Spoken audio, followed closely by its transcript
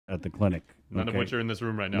at the clinic. None of which are in this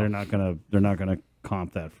room right now. They're not gonna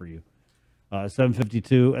comp that for you.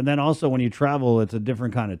 752, and then also when you travel, it's a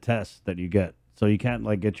different kind of test that you get. So you can't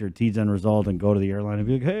like get your T10 result and go to the airline and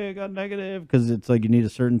be like, "Hey, I got negative," because it's like you need a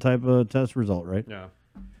certain type of test result, right? Yeah.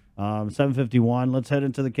 751. Let's head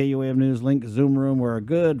into the KUAM News Link Zoom room where our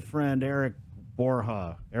good friend Eric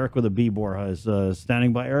Borja, Eric with a B, Borja, is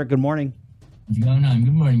standing by. Eric, good morning. What's going on?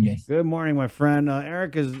 Good morning, guys. Good morning, my friend.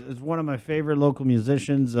 Eric is one of my favorite local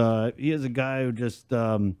musicians. He is a guy who just,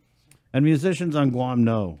 and musicians on Guam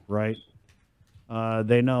know, right?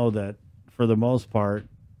 They know that for the most part,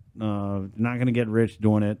 not going to get rich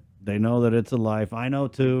doing it. They know that it's a life. I know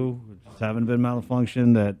too, just haven't been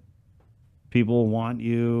malfunctioned, that people want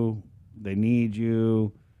you, they need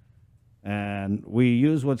you, and we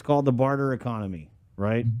use what's called the barter economy.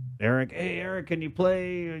 Right, Eric? Hey, Eric, can you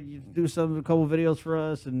play? You do a couple videos for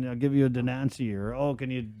us, and I'll give you a Denancy. Or, oh, can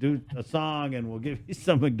you do a song, and we'll give you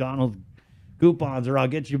some McDonald's coupons, or I'll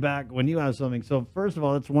get you back when you have something. So, first of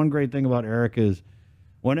all, that's one great thing about Eric is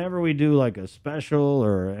whenever we do like a special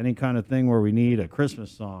or any kind of thing where we need a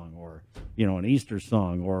Christmas song or, you know, an Easter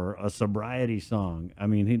song or a sobriety song, I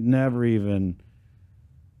mean, he'd never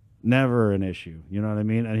an issue. You know what I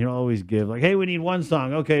mean? And he'll always give like, hey, we need one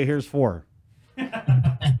song. Okay, here's 4.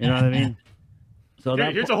 You know what I mean? So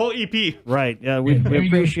here's a whole EP. Right. Yeah, we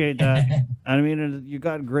appreciate that. I mean, you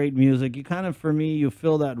got great music. You kind of, for me, you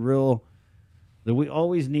feel that we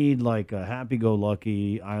always need like a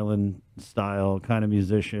happy-go-lucky island style kind of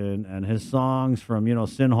musician. And his songs from, you know,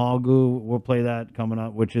 Sin Halgu, we'll play that coming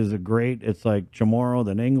up, which is it's like Chamorro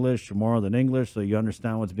then English, so you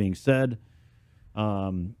understand what's being said.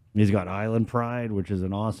 He's got Island Pride, which is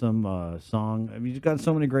an awesome song. I mean, he's got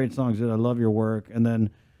so many great songs. I love your work. And then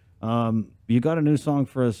you got a new song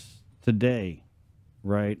for us today,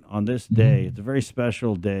 right? On this day. It's a very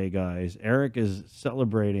special day, guys. Eric is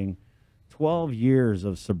celebrating 12 years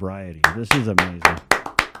of sobriety. This is amazing.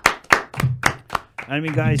 I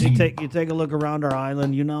mean, guys, you take a look around our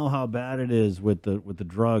island. You know how bad it is with the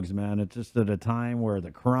drugs, man. It's just at a time where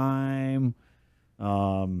the crime,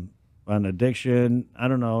 an addiction, I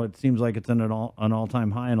don't know, it seems like it's in an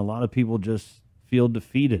all-time high, and a lot of people just feel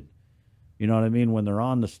defeated. You know what I mean? When they're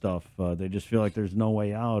on the stuff, they just feel like there's no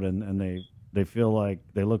way out, and they feel like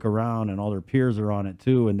they look around and all their peers are on it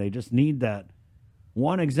too, and they just need that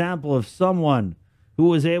one example of someone who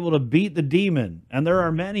was able to beat the demon. And there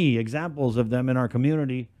are many examples of them in our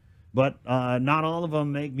community, but not all of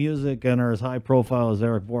them make music and are as high profile as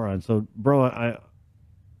Eric Borja. And so, bro,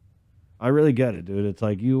 I really get it, dude. It's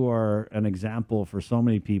like you are an example for so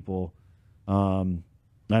many people. I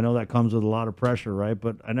know that comes with a lot of pressure, right?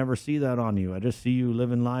 But I never see that on you. I just see you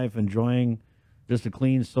living life, enjoying just a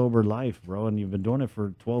clean, sober life, bro. And you've been doing it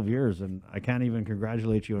for 12 years, and I can't even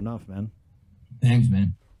congratulate you enough, man. Thanks,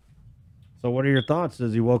 man. So what are your thoughts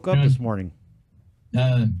as you woke up this morning?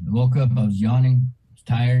 I woke up, I was yawning, I was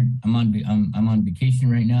tired. I'm on vacation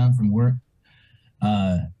right now from work.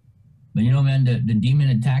 But you know, man, the demon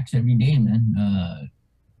attacks every day, man.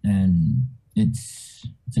 And it's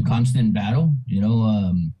a constant battle. You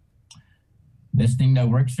know, best thing that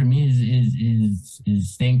works for me is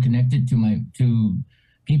staying connected to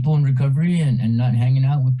people in recovery and not hanging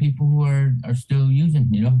out with people who are still using.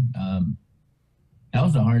 You know, that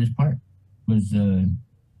was the hardest part, was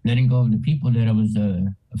letting go of the people that I was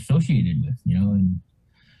associated with. You know, and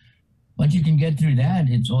once you can get through that,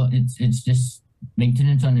 it's just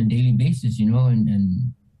maintenance on a daily basis, you know,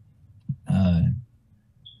 and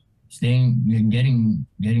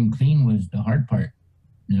getting clean was the hard part,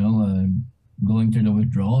 you know, going through the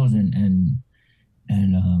withdrawals and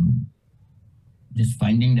just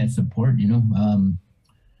finding that support, you know.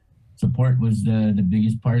 Support was the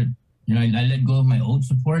biggest part. You know, I let go of my old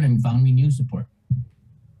support and found me new support,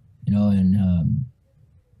 you know, and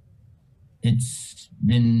it's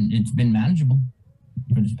been manageable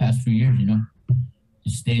for this past few years, you know.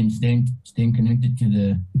 Just staying connected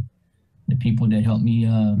to the people that help me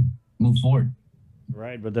move forward.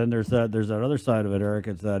 Right, but then there's that other side of it, Eric.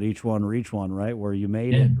 It's that each one reach one, right? Where you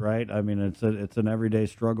made it, right? I mean, it's an everyday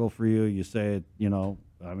struggle for you. You say it, you know.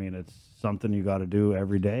 I mean, it's something you got to do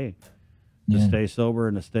every day to stay sober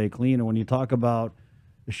and to stay clean. And when you talk about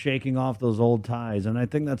shaking off those old ties, and I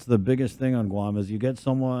think that's the biggest thing on Guam is you get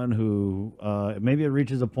someone who maybe it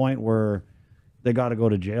reaches a point where they got to go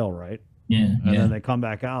to jail, right? Yeah, and then they come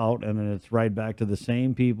back out, and then it's right back to the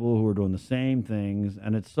same people who are doing the same things.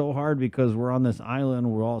 And it's so hard because we're on this island,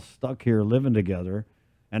 we're all stuck here living together,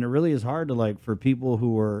 and it really is hard to, like, for people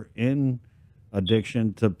who are in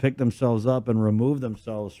addiction to pick themselves up and remove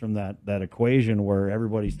themselves from that equation where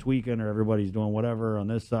everybody's tweaking or everybody's doing whatever on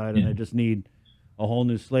this side, and they just need a whole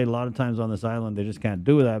new slate. A lot of times on this island, they just can't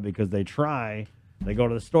do that because they try. They go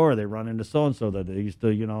to the store, they run into so and so that they used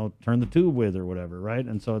to, turn the tube with or whatever, right?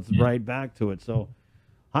 And so it's right back to it. So,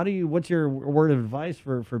 what's your word of advice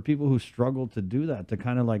for people who struggle to do that, to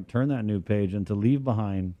kind of like turn that new page and to leave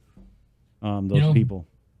behind those people?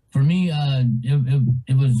 For me,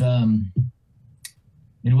 it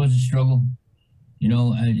was a struggle.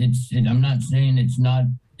 I'm not saying it's not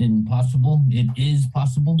impossible. It is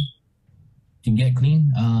possible to get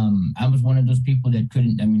clean. I was one of those people that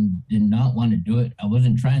did not want to do it. I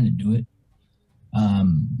wasn't trying to do it.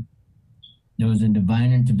 There was a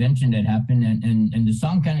divine intervention that happened, and the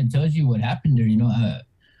song kind of tells you what happened there.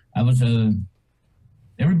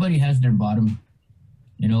 Everybody has their bottom,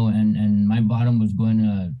 and my bottom was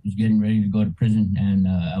getting ready to go to prison, and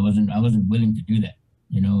I wasn't willing to do that,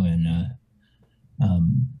 and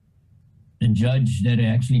the judge that I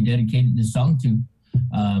actually dedicated the song to,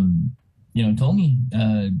 told me,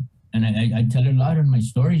 and I tell a lot in my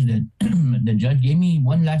stories that the judge gave me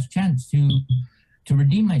one last chance to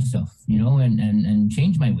redeem myself, and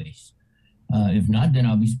change my ways. If not, then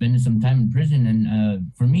I'll be spending some time in prison. And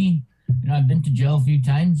for me, I've been to jail a few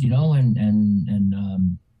times, and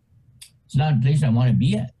it's not a place I want to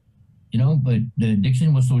be at, but the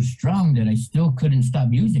addiction was so strong that I still couldn't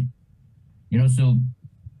stop using, so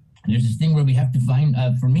there's this thing where we have to find,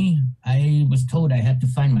 for me, I was told I had to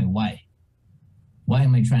find my why. Why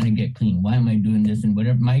am I trying to get clean? Why am I doing this? And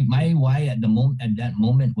whatever my why at that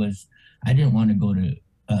moment was, I didn't want to go to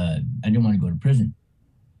prison.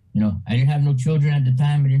 I didn't have no children at the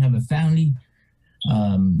time. I didn't have a family.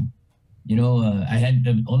 All I had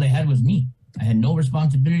was me. I had no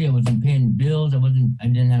responsibility. I wasn't paying bills. I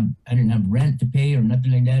didn't have rent to pay or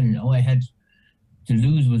nothing like that. And all I had to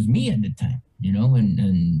lose was me at the time.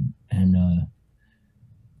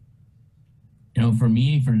 For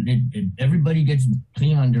me, everybody gets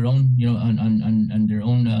clean on their own, on their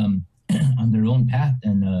own, on their own path.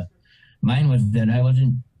 And mine was that I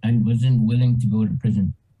wasn't willing to go to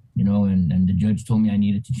prison, and the judge told me I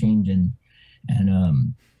needed to change.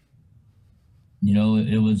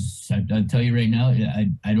 It was, I'll tell you right now,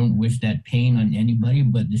 I don't wish that pain on anybody,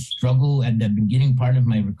 but the struggle at the beginning part of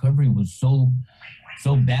my recovery was so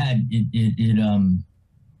bad.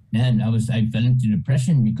 I fell into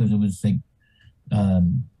depression because it was like,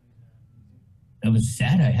 I was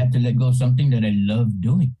sad. I had to let go of something that I loved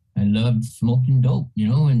doing. I loved smoking dope,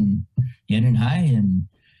 and getting high,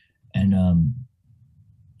 I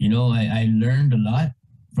learned a lot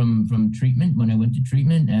from treatment when I went to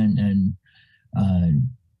treatment, and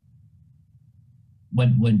what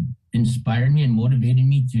inspired me and motivated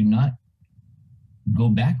me to not go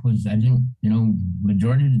back was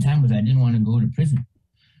majority of the time was I didn't want to go to prison.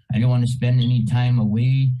 I didn't want to spend any time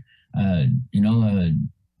away.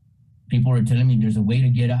 People were telling me there's a way to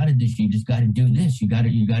get out of this. You just got to do this. You got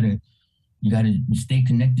to stay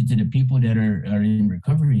connected to the people that are in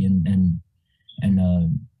recovery and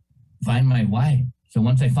find my why. So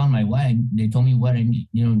once I found my why, they told me what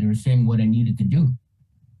they were saying what I needed to do.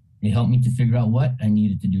 They helped me to figure out what I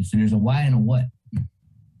needed to do. So there's a why and a what.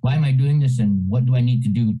 Why am I doing this, and what do I need to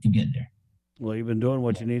do to get there? Well, you've been doing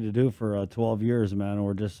what you need to do for 12 years, man. And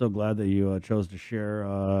we're just so glad that you chose to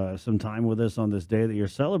share some time with us on this day that you're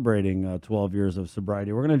celebrating 12 years of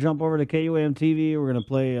sobriety. We're going to jump over to KUAM TV. We're going to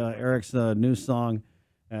play Eric's new song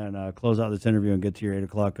and close out this interview and get to your 8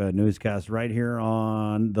 o'clock newscast right here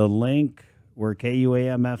on The Link. We're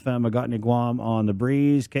KUAM FM, Agotni, Guam, on the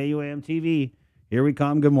breeze. KUAM TV, here we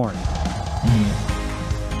come. Good morning.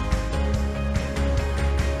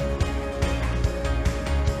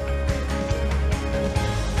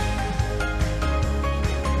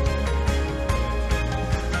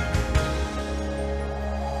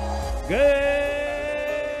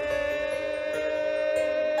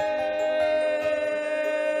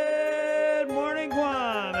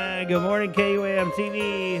 Good morning, KUAM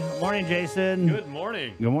TV. Morning, Jason. Good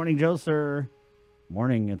morning. Good morning, Joe, sir.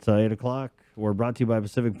 Morning. It's 8 o'clock. We're brought to you by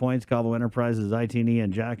Pacific Points, Cabo Enterprises, ITE,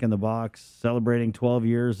 and Jack in the Box, celebrating 12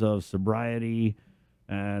 years of sobriety,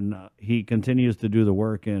 and he continues to do the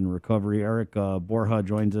work in recovery. Eric Borja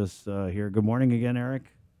joins us here. Good morning again, Eric.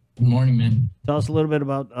 Good morning, man. Tell us a little bit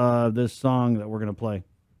about this song that we're going to play.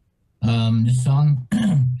 This song...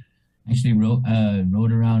 actually wrote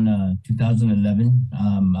around 2011.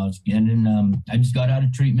 I just got out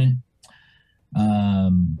of treatment,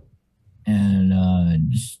 and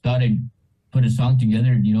just thought I'd put a song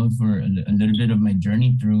together, for a little bit of my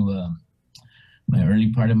journey through my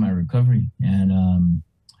early part of my recovery, and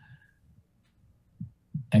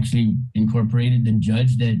actually incorporated the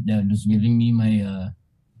judge that was giving me my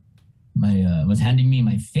was handing me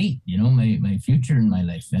my fate, you know, my future in my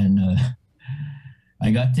life. And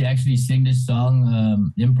I got to actually sing this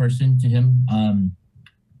song in person to him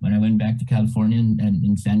when I went back to California and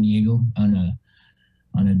in San Diego on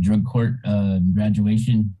a drug court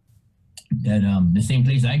graduation at the same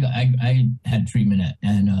place I had treatment at.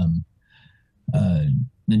 And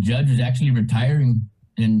the judge was actually retiring,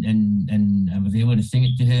 and I was able to sing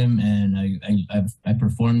it to him, and I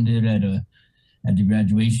performed it at the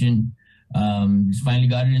graduation. Just finally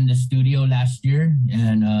got it in the studio last year,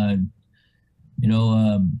 and you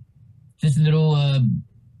know, just a little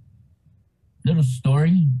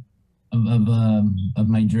story of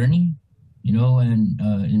my journey, you know, and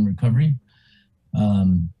in recovery.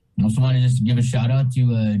 I also want to just give a shout out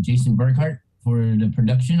to Jason Burkhart for the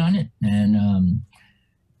production on it, and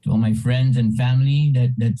to all my friends and family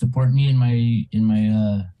that support me in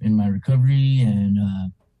my recovery, and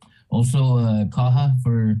also Kaha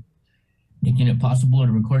for making it possible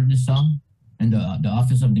to record this song, and the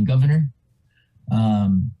Office of the Governor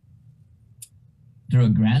through a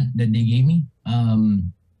grant that they gave me.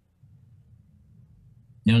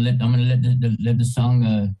 You know, I'm gonna let the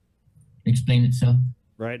song explain itself.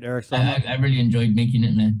 Right, Eric. I really enjoyed making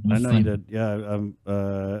it, man. It I know fun. you did. Yeah.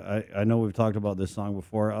 I know we've talked about this song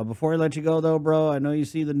before. Before I let you go, though, bro, I know you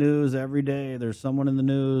see the news every day. There's someone in the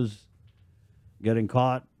news getting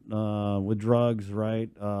caught with drugs,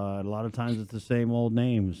 right? A lot of times it's the same old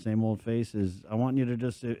names, same old faces. I want you to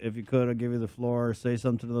just, if you could, I'll give you the floor. Say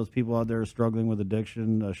something to those people out there struggling with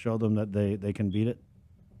addiction. Show them that they can beat it.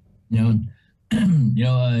 You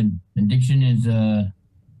know, addiction is a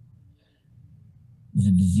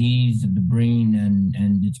disease of the brain,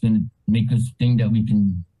 and it's going to make us think that we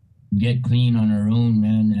can get clean on our own,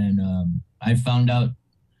 man. And I found out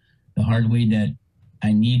the hard way that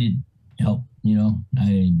I needed help. You know,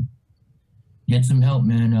 I get some help,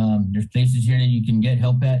 man. There's places here that you can get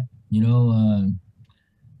help at, you know,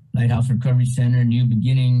 Lighthouse Recovery Center, New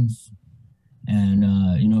Beginnings. And,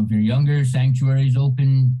 you know, if you're younger, Sanctuary's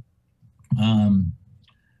open.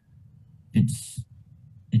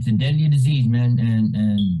 It's a deadly disease, man.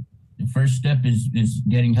 And the first step is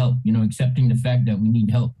getting help, you know, accepting the fact that we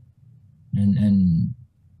need help. And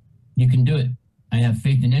you can do it. I have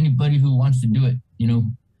faith in anybody who wants to do it. You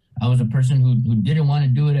know, I was a person who didn't want to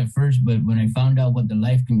do it at first, but when I found out what the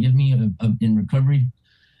life can give me in recovery,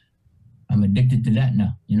 I'm addicted to that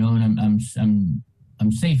now, you know, and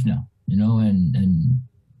I'm safe now, you know, and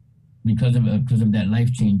because of that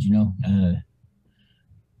life change, you know,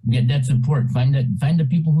 get that support, find the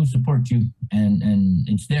people who support you, and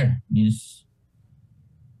it's there. You just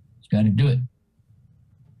got to do it.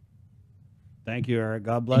 Thank you, Eric.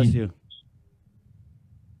 God bless you.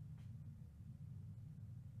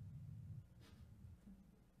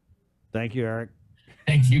 Thank you, Eric.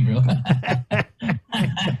 Thank you, bro.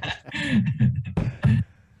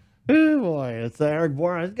 Oh boy, it's Eric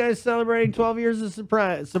Borja. This guy's celebrating 12 years of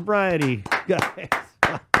sobriety. Guys,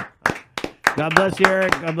 God bless you,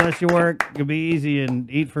 Eric. God bless your work. It'll be easy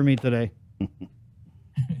and eat for me today.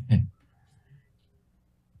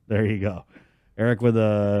 There you go, Eric with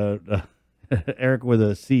a Eric with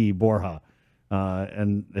a C, Borja,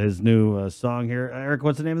 and his new song here. Eric,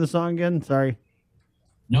 what's the name of the song again? Sorry.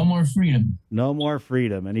 No More Freedom. No More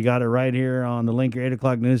Freedom. And you got it right here on the link. Your 8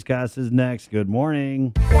 o'clock newscast is next. Good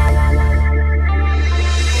morning.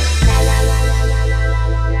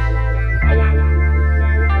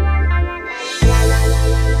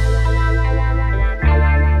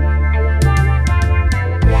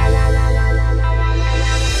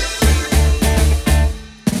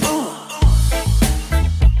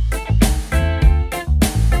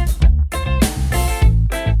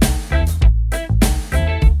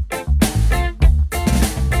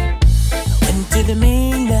 The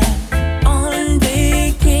mainland on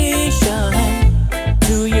vacation.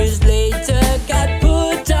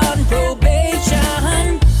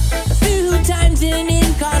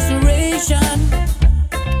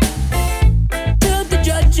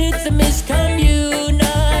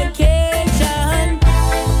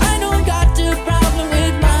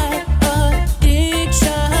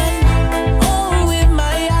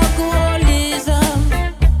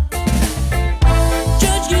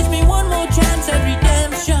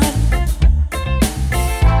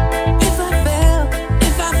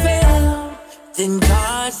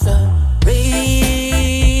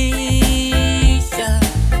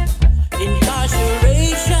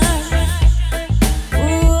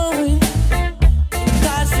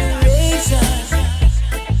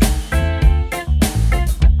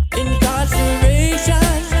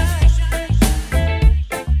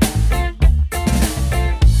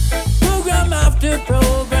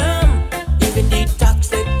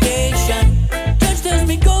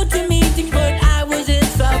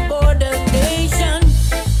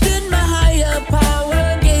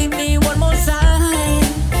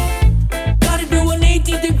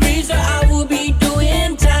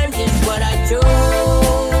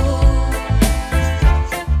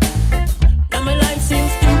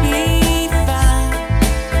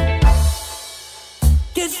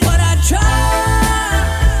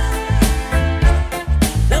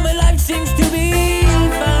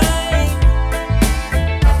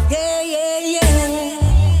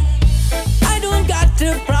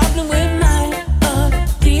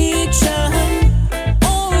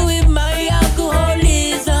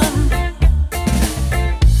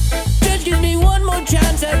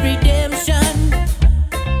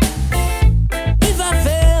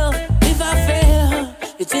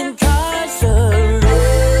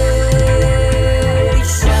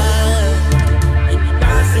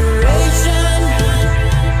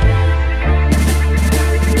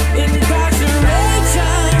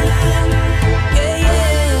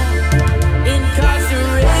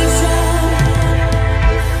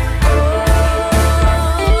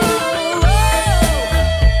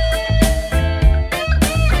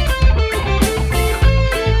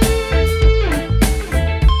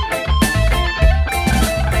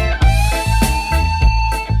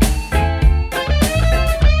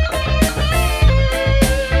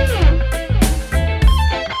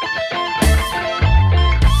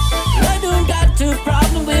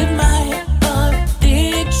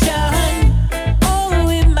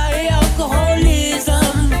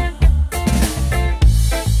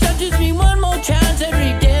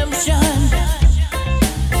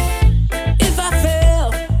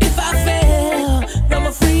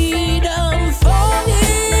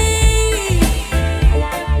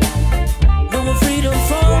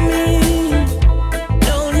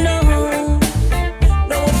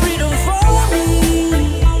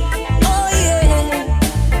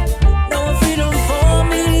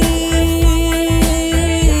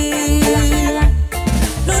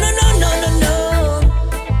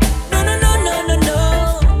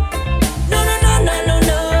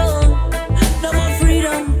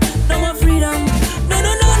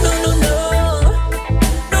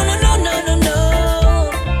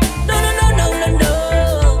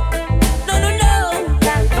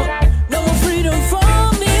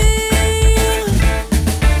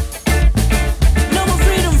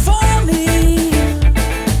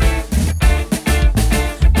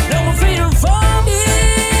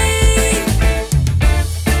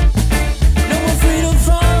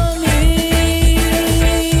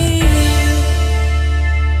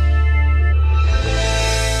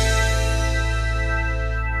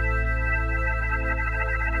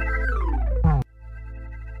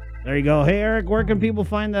 you go. Hey, Eric, where can people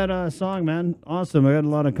find that song, man? Awesome. I got a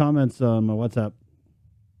lot of comments on my WhatsApp.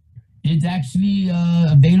 It's actually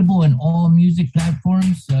available in all music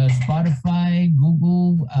platforms, Spotify,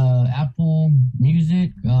 Google, Apple Music,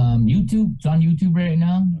 YouTube. It's on YouTube right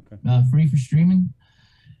now, free for streaming.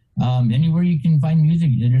 Anywhere you can find music,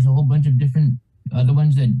 there's a whole bunch of different other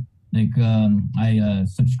ones that I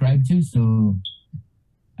subscribe to. So,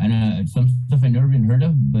 and some stuff I never even heard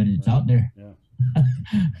of, but it's out there. Yeah.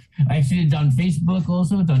 Actually, it's on Facebook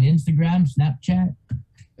also. It's on Instagram, Snapchat.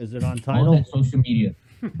 Is it on All Tidal? that social media.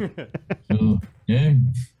 So, yeah.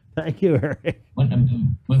 Thank you, Eric.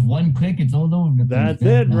 With one click, it's all over the place. That's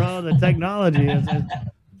it, bro. The technology is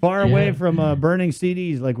far away from burning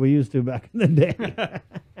CDs like we used to back in the day.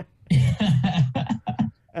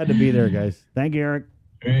 Had to be there, guys. Thank you, Eric.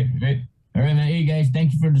 All right, man. Hey, guys,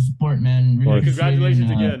 thank you for the support, man. Really Congratulations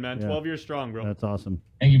again, man. 12 years strong, bro. That's awesome.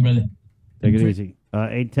 Thank you, brother. Take it easy.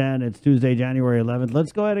 8:10. It's Tuesday, January 11th.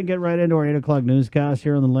 Let's go ahead and get right into our 8 o'clock newscast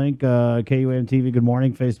here on the link. KUAM TV, good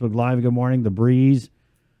morning. Facebook Live, good morning. The Breeze,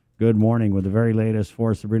 good morning. With the very latest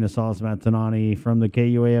for Sabrina Salas Matanani from the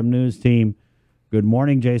KUAM News team. Good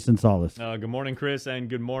morning, Jason Salas. Good morning, Chris, and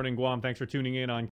good morning, Guam. Thanks for tuning in on